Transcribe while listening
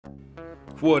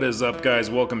What is up, guys?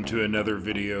 Welcome to another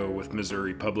video with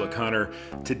Missouri Public Hunter.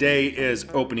 Today is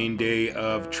opening day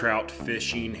of trout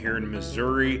fishing here in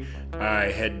Missouri. I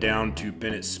head down to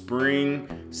Bennett Spring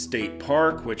State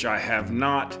Park, which I have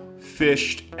not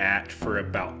fished at for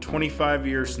about 25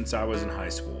 years since I was in high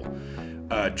school.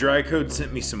 Dry Code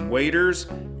sent me some waders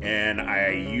and I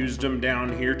used them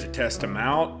down here to test them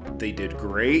out. They did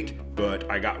great, but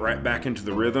I got right back into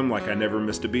the rhythm like I never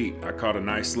missed a beat. I caught a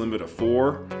nice limit of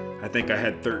 4. I think I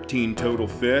had 13 total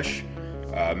fish.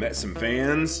 Met some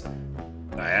fans.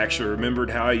 I actually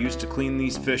remembered how I used to clean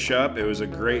these fish up. It was a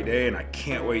great day and I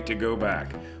can't wait to go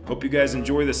back. Hope you guys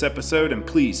enjoy this episode and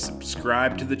please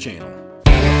subscribe to the channel.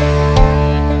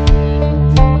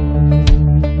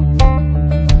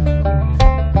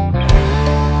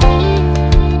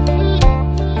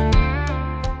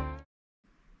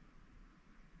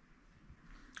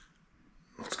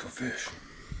 Let's go fish.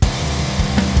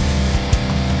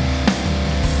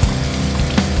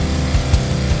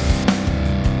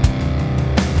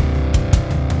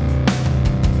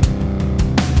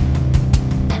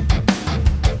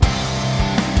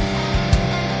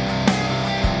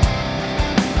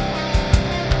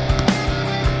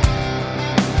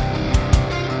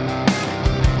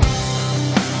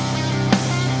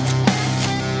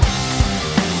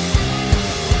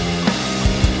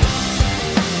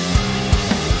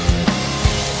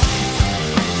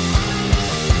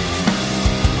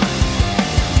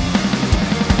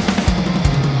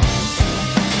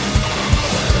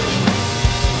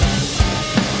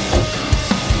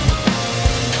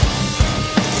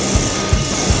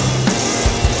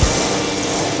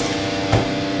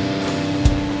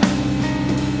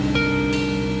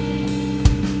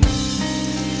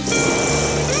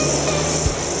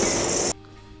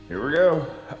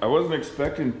 I wasn't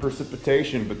expecting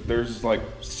precipitation, but there's like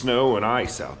snow and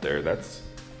ice out there. That's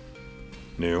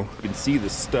new. You can see the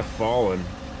stuff falling.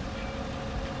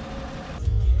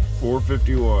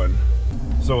 4:51.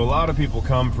 So a lot of people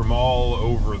come from all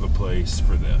over the place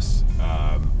for this.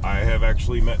 I have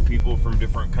actually met people from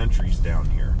different countries down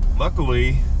here.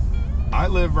 Luckily, I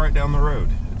live right down the road.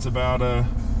 It's about a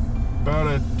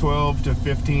 12 to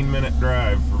 15 minute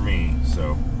drive for me.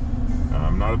 So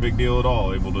not a big deal at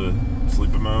all. Able to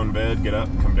sleep in my own bed, get up,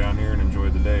 come down here and enjoy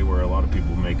the day, where a lot of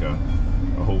people make a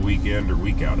whole weekend or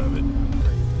week out of it.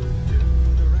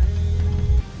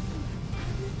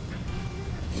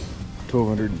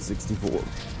 $1,264.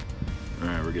 All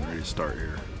right, we're getting ready to start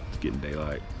here. It's getting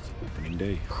daylight. It's opening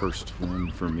day. First one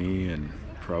for me in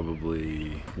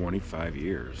probably 25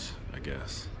 years, I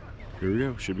guess. Here we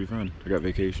go. Should be fun. I got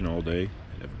vacation all day.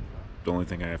 The only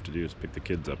thing I have to do is pick the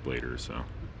kids up later, so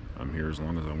I'm here as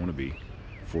long as I want to be.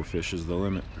 4 fish is the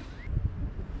limit.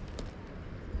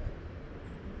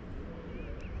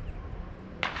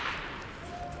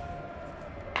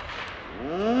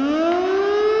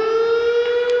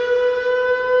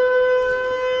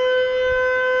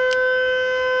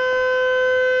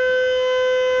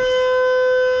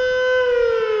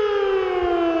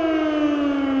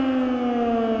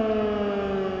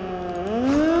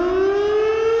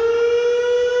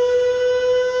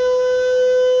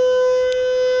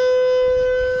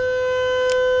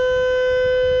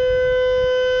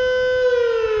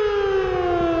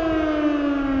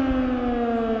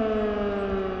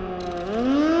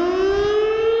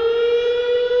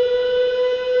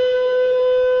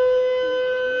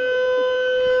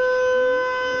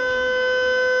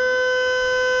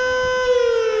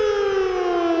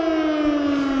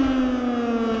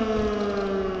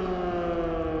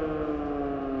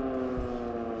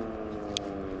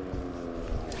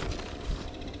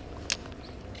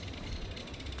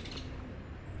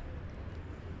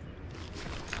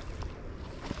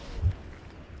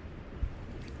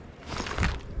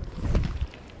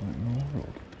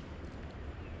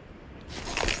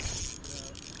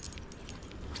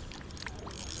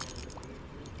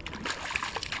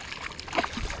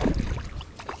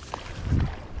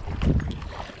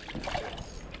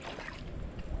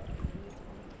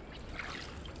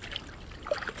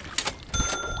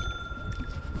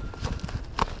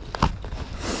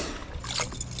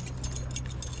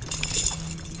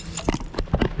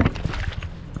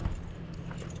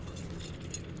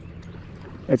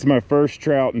 That's my first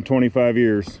trout in 25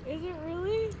 years. Is it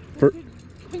really?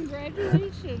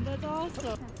 Congratulations, that's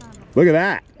awesome. Look at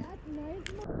that. That's nice.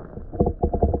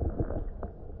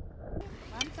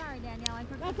 I'm sorry, Danielle. I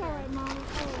forgot. That's all right, Mom. I'll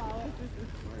allow it.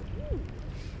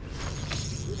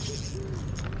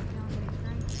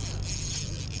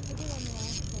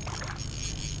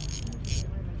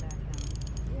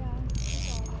 Yeah,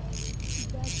 that's all right.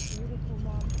 That's beautiful,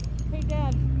 Mom. Hey,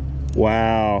 Dad.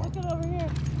 Wow. Look it over here.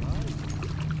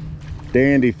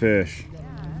 Dandy fish.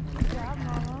 Good job,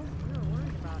 Mama.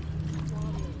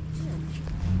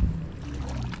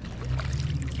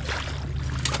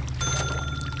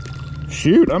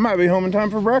 Shoot, I might be home in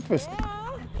time for breakfast. Yeah.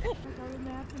 Started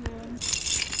napping in.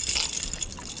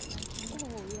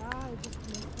 Oh yeah, I just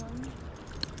missed some.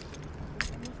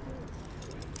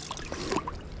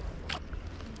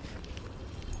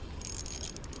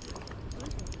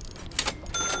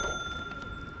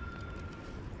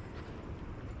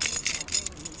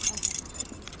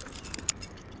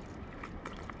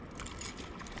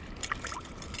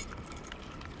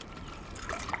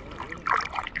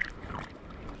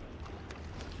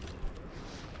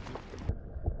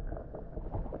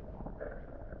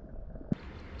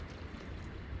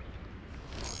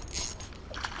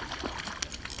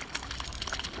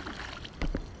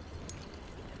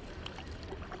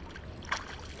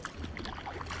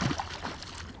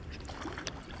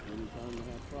 Anytime you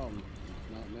have problems, it's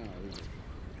not now, is it?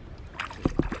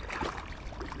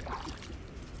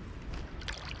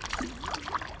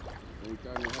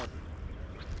 Anytime you have.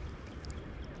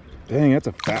 Dang, that's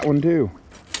a fat one too.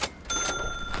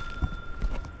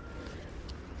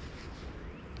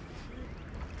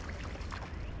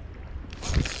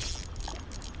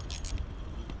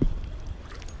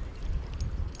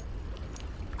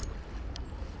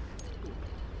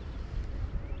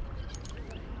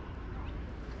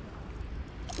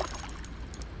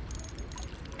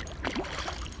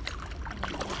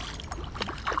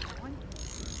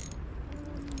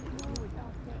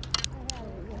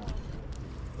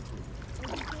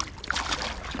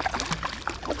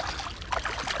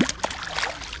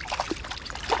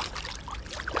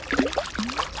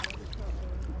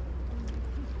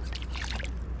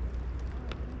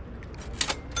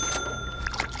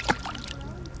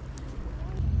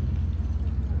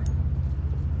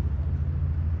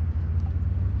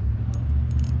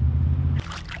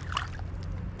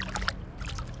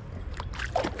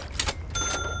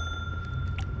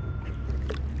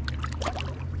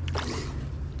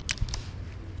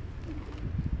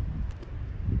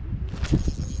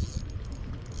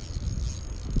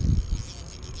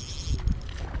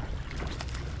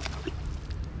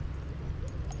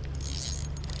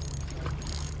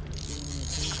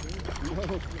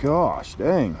 Gosh,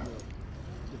 dang.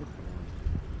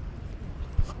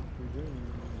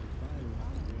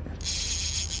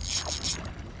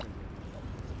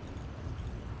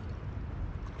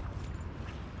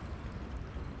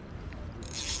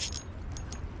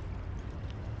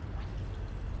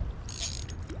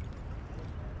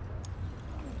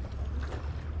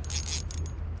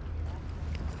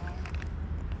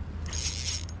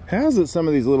 How is it some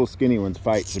of these little skinny ones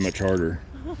fight so much harder?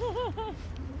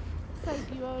 Psych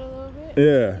you out a little bit.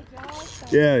 Yeah. Good job.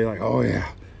 Yeah, you're like, oh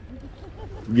yeah.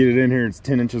 Get it in here, it's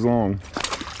 10 inches long.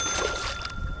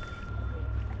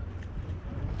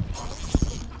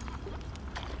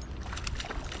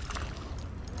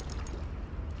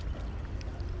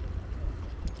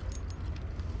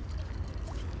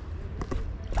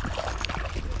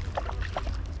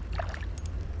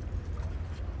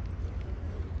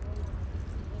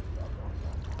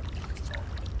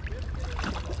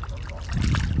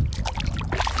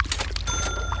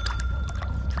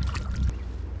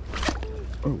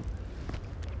 Oh.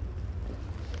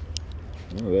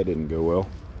 Oh, that didn't go well.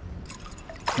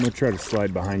 I'm gonna try to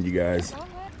slide behind you guys.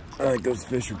 I think those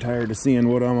fish are tired of seeing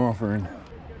what I'm offering.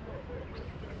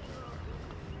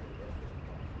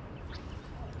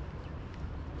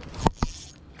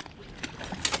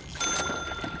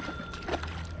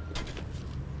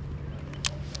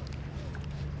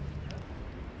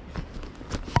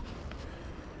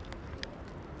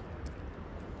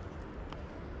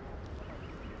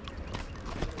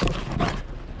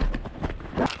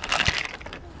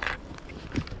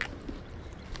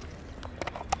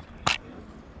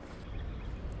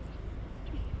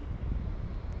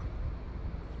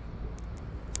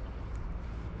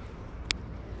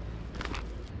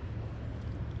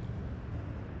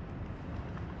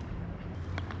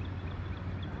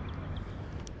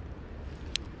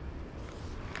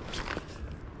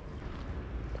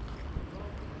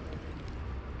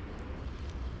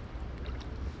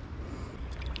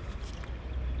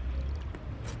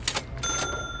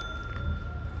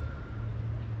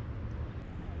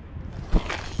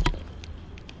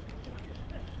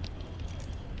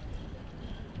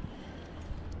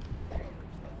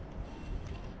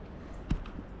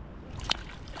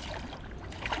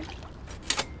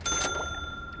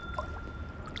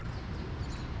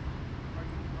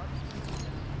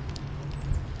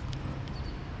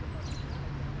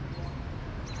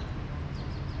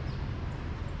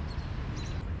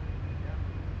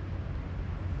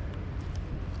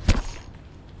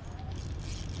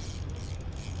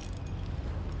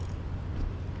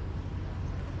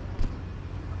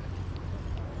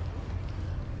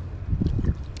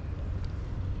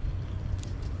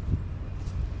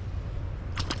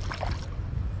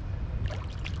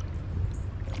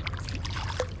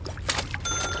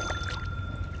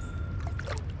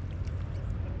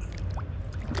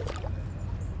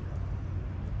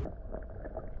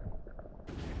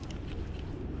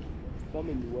 If I'm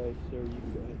in the way, sir, you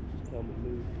can go ahead and just tell me to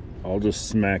move. I'll just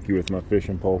smack you with my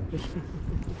fishing pole.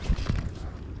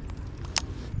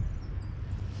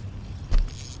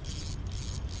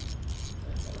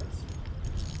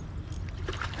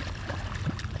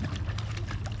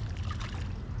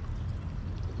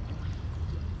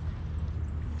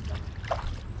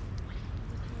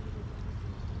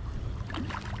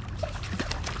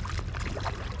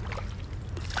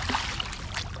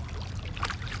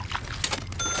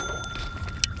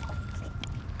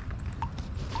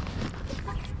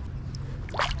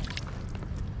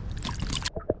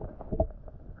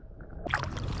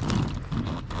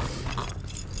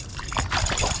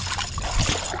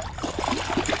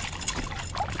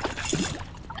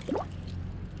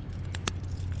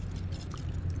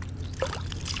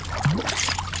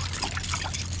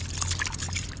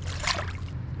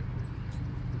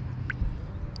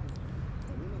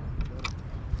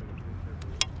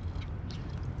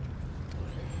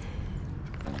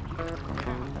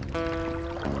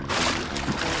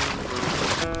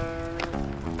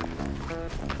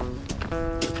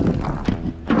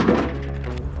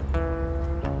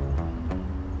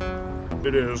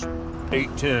 It is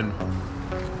 8:10.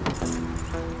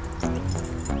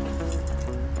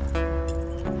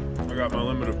 I got my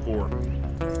limit of 4.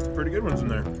 Pretty good ones in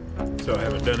there. So I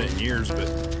haven't done it in years, but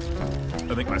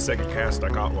I think my second cast I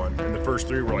caught one. And the first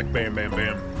 3 were like bam, bam,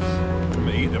 bam. I'm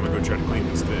gonna eat them and go try to clean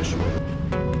these fish.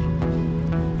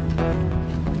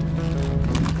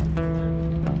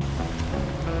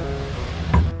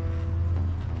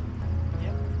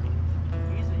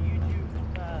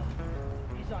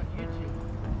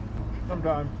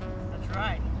 Sometime. That's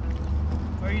right.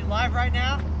 Are you live right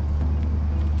now?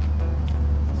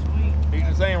 Sweet. Eating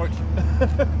a sandwich.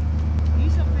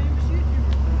 He's a famous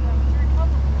YouTuber. Missouri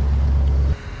Public.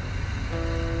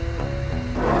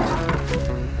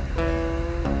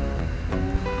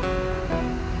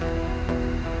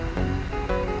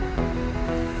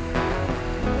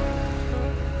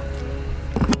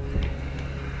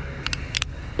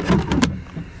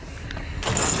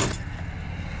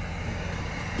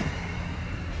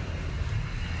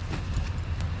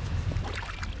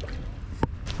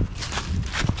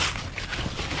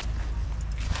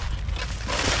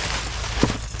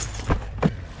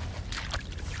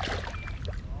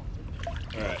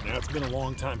 Now it's been a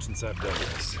long time since I've done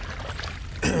this,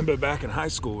 but back in high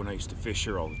school when I used to fish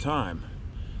here all the time,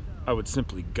 I would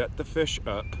simply gut the fish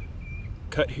up,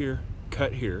 cut here,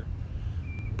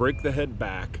 break the head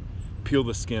back, peel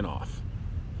the skin off.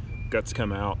 Guts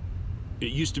come out.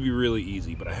 It used to be really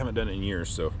easy, but I haven't done it in years,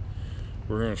 so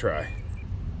we're gonna try.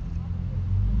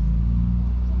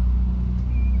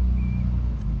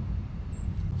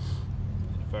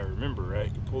 If I remember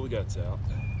right, you pull the guts out.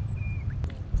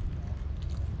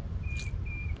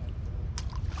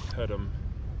 Cut them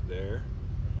there,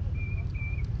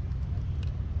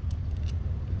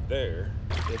 there.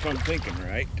 If I'm thinking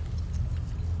right,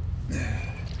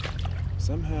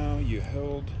 somehow you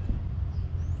held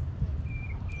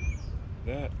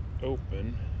that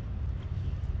open.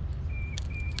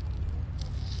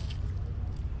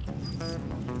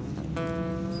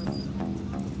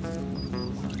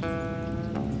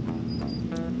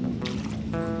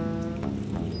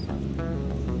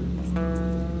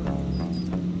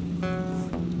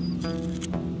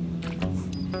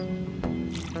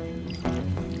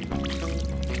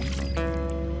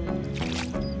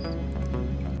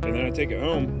 And then I take it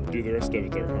home, do the rest of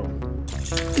it there at home.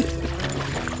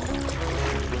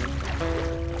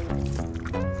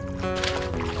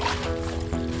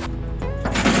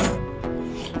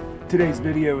 Today's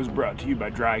video is brought to you by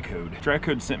Dry Code. Dry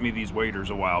Code sent me these waders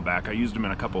a while back. I used them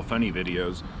in a couple funny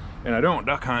videos, and I don't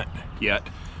duck hunt yet.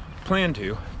 Plan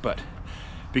to, but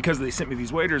because they sent me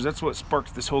these waders, that's what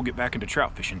sparked this whole get back into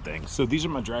trout fishing thing. So these are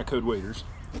my Dry Code waders.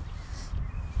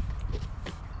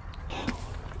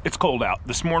 It's cold out.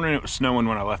 This morning it was snowing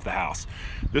when I left the house.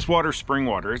 This water's spring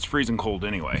water. It's freezing cold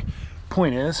anyway.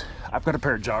 Point is, I've got a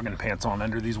pair of jogging pants on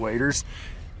under these waders,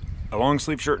 a long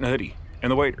sleeve shirt and a hoodie,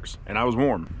 and the waders, and I was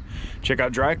warm. Check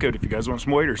out Dry Code if you guys want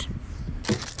some waders.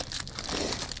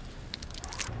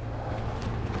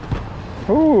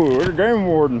 Oh, there's a game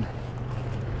warden.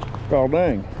 God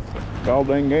dang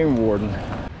game warden.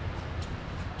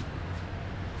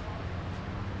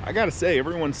 I gotta say,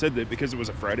 everyone said that because it was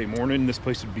a Friday morning, this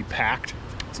place would be packed.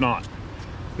 It's not.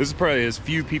 This is probably as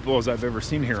few people as I've ever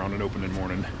seen here on an opening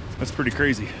morning. That's pretty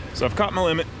crazy. So I've caught my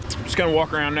limit. I'm just gonna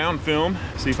walk around now and film,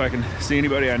 see if I can see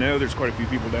anybody I know. There's quite a few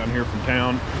people down here from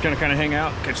town. Just gonna kind of hang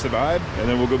out, catch the vibe, and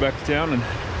then we'll go back to town and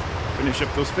finish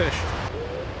up those fish.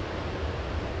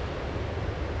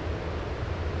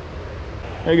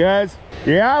 Hey guys,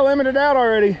 Yeah, I limited out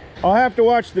already. I'll have to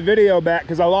watch the video back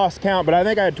because I lost count, but I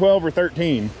think I had 12 or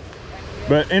 13.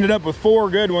 But ended up with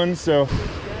 4 good ones, so.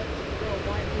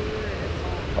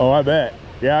 Oh, I bet.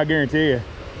 Yeah, I guarantee you.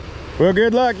 Well,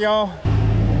 good luck, y'all.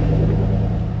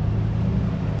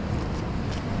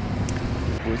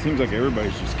 Well, it seems like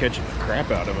everybody's just catching the crap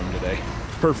out of them today.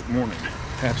 Perfect morning.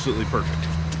 Absolutely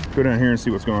perfect. Go down here and see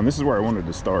what's going on. This is where I wanted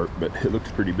to start, but it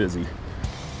looks pretty busy.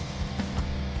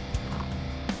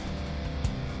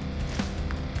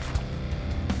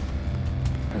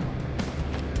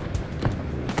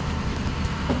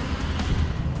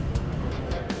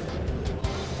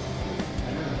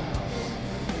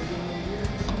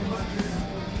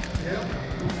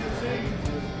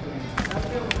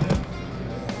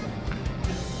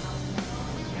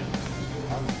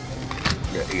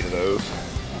 Got 8 of those.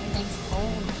 Everything's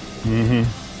cold.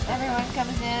 Mm-hmm. Everyone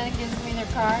comes in and gives me their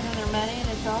card and their money, and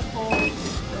it's all cold.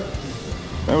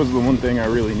 That was the one thing I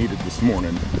really needed this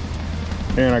morning.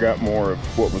 And I got more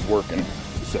of what was working,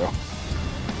 so.